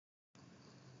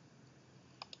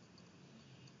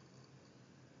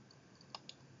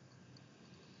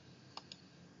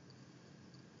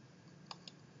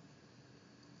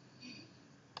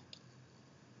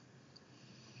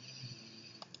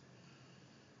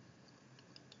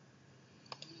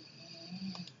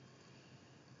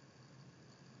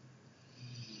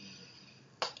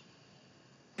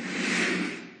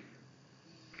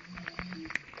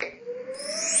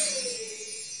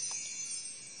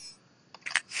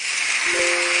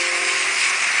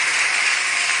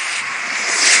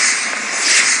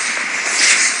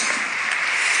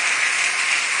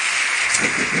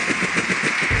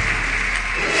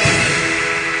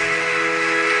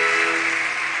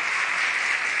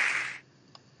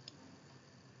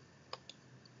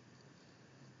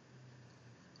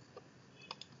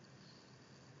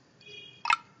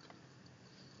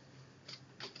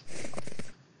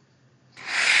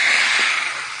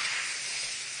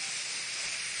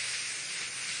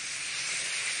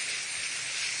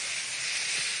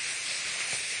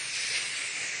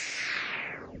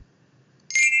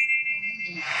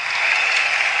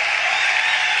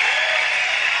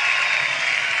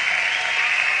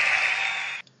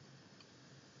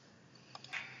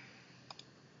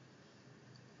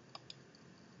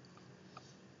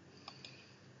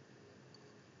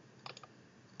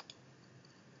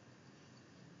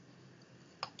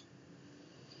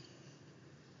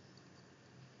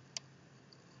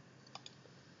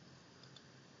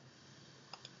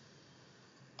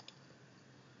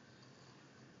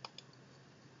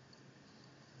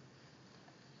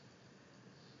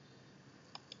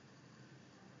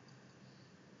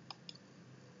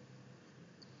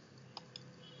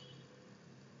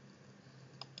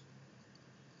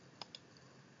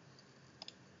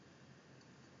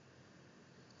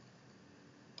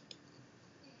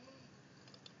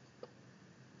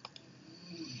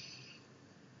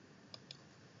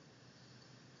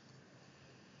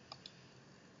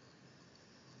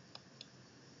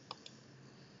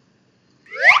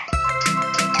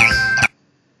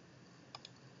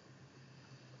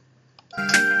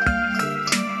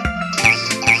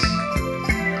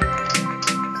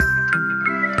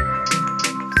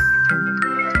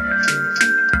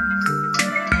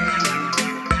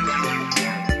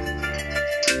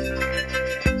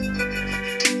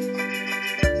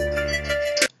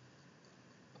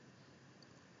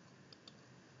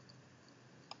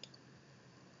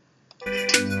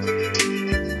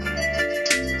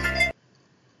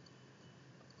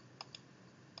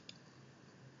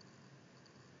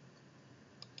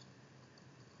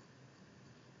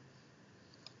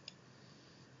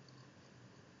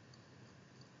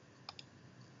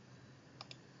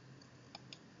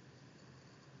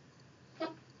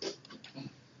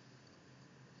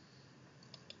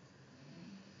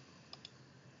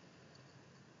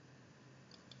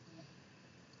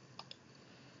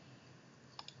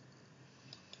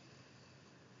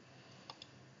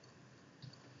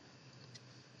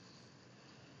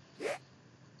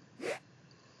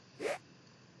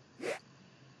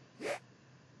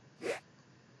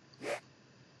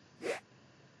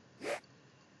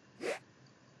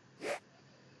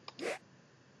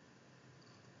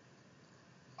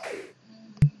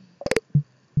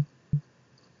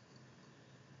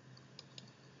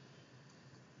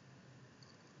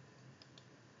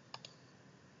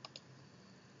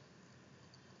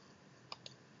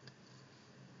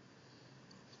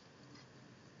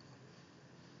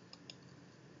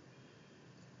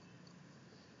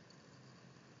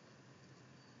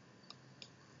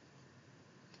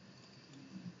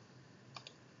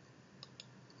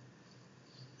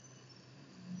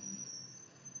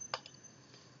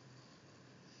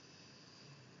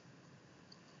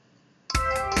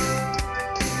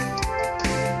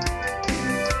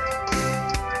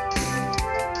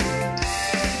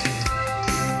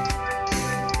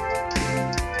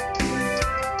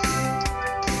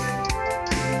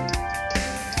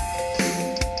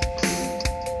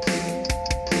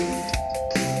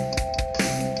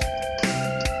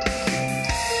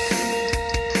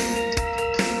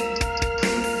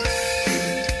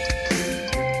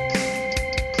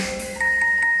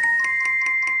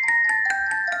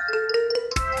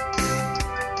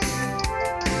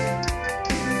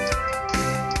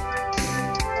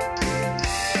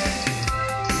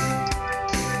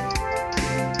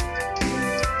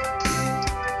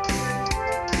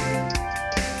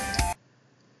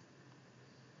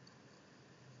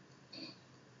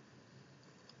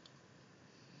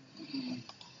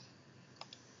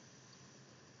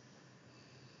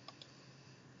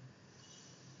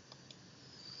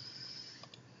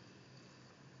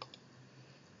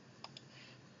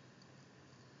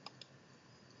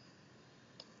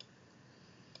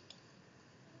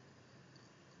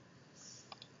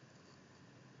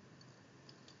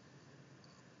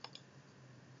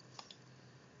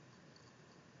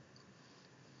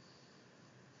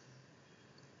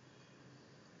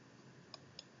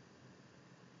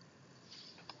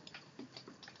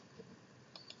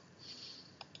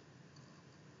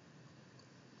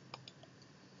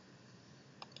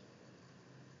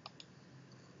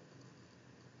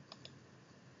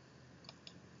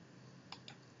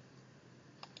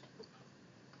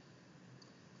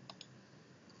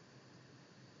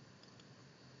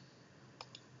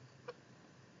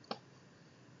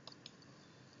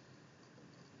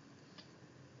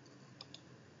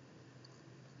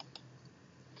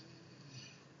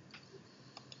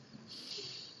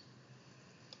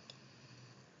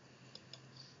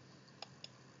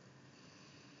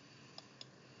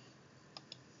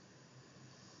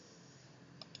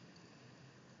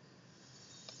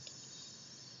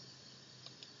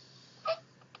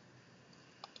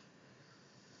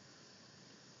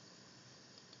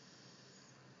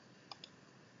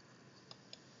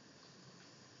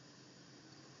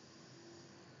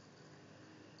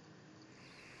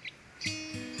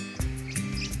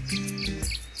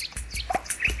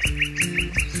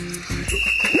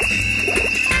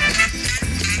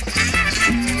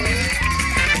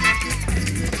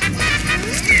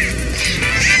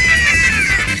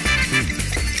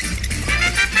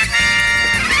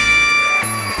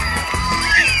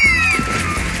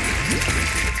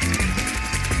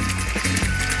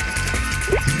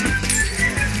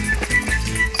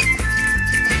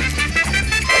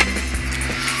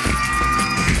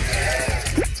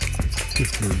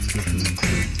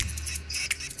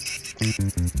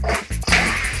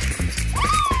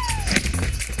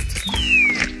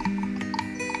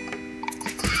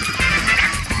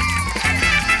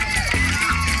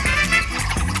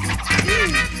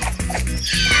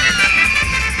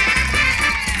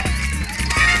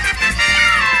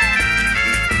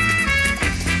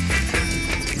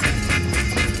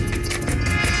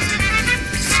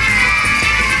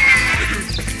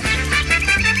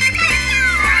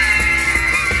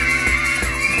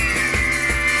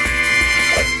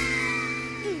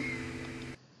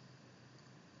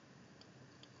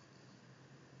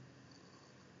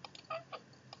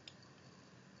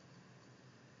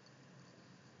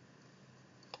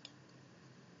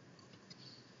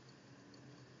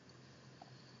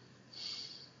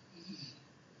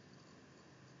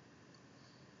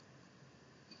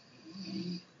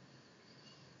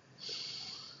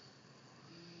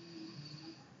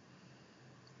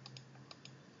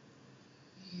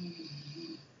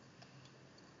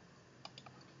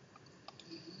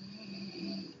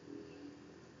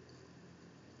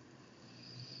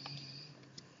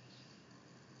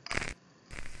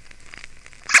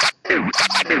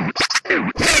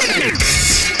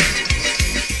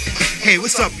Hey,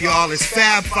 what's up, y'all? It's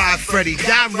Fab Five Freddy,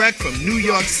 direct from New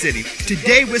York City.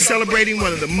 Today, we're celebrating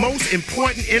one of the most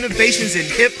important innovations in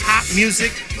hip-hop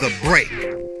music, the break.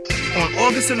 On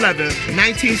August 11,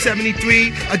 1973,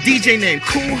 a DJ named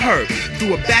Kool Herc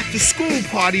threw a back-to-school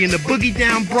party in the Boogie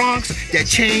Down Bronx that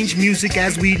changed music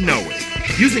as we know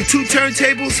it. Using 2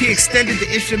 turntables, he extended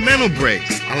the instrumental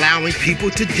breaks, allowing people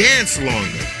to dance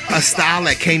longer, a style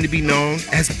that came to be known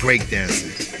as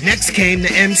breakdancing. Next came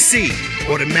the MC,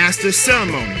 or the master of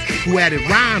ceremonies, who added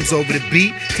rhymes over the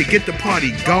beat to get the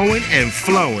party going and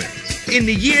flowing. In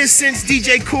the years since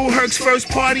DJ Kool Herc's first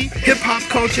party, hip-hop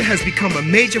culture has become a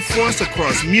major force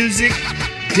across music,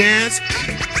 dance,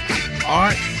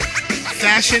 art,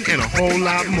 fashion, and a whole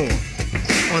lot more.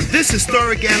 On this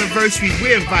historic anniversary,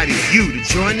 we're inviting you to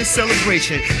join the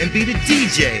celebration and be the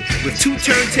DJ with 2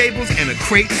 turntables and a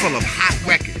crate full of hot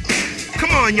records.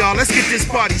 Come on, y'all, let's get this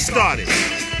party started.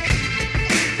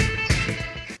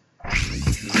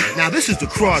 Now this is the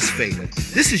crossfader.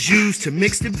 This is used to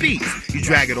mix the beats. You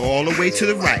drag it all the way to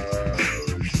the right.